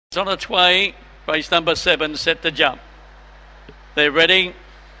It's on its way. Race number 7 set to jump. They're ready.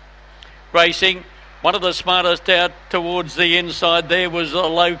 Racing. One of the smartest out towards the inside there was a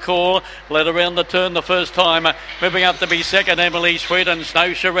low call. Led around the turn the first time. Moving up to be second, Emily Sweet and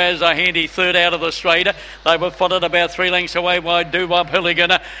Snow Shiraz, a handy third out of the straight. They were followed about 3 lengths away by Doo-Wop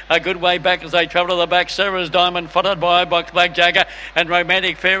Hooligan. A good way back as they travel to the back. Sarah's Diamond followed by Box Black Jagger and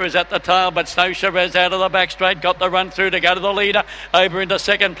Romantic Fair is at the tail, but Snow Shiraz out of the back straight. Got the run through to go to the leader. Over into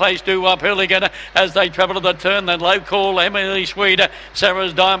second place, Doo-Wop Hooligan as they travel to the turn. Then low call, Emily Sweet,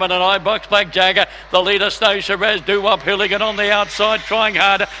 Sarah's Diamond and Box Black Jagger. The leader, Snow Shiraz, Doo-Wop Hooligan on the outside, trying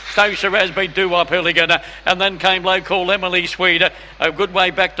hard. Snow Shiraz beat Doo-Wop Hooligan, and then came low call Emily Sweet. A good way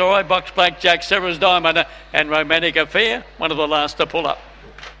back to Box Black Jack, Sarah's Diamond, and Romantic Affair, one of the last to pull up.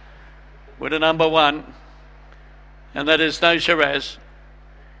 With a number 1, and that is Snow Shiraz.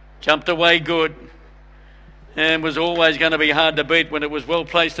 Jumped away good, and was always going to be hard to beat when it was well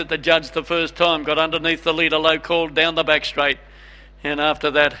placed at the judge the first time. Got underneath the leader, low call down the back straight. And after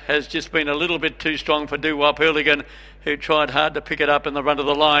that has just been a little bit too strong for Doo-Wop Hooligan, who tried hard to pick it up in the run of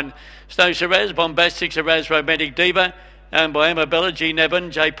the line. Snow Shiraz, Bombastic Shiraz, Romantic Diva, owned by Emma Bella, G. Nevin,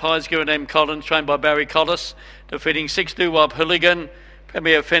 J. Piesger and M. Collins, trained by Barry Collis. Defeating 6 Doo-Wop Hooligan,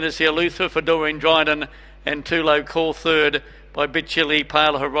 Premier Fantasy Luther for Doreen Dryden, and 2 low call third by Bit Chilly,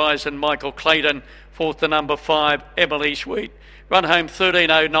 Pale Horizon, Michael Clayton. Fourth to number 5, Emily Sweet. Run home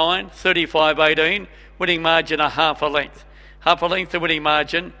 13.09, 35.18, winning margin a half a length. Half a length the winning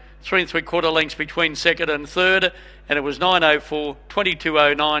margin, 3 3/4 lengths between second and third, and it was 9.04,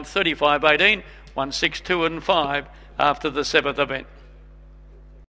 22.09, 35.18, 1, 6, 2 and 5 after the 7th event.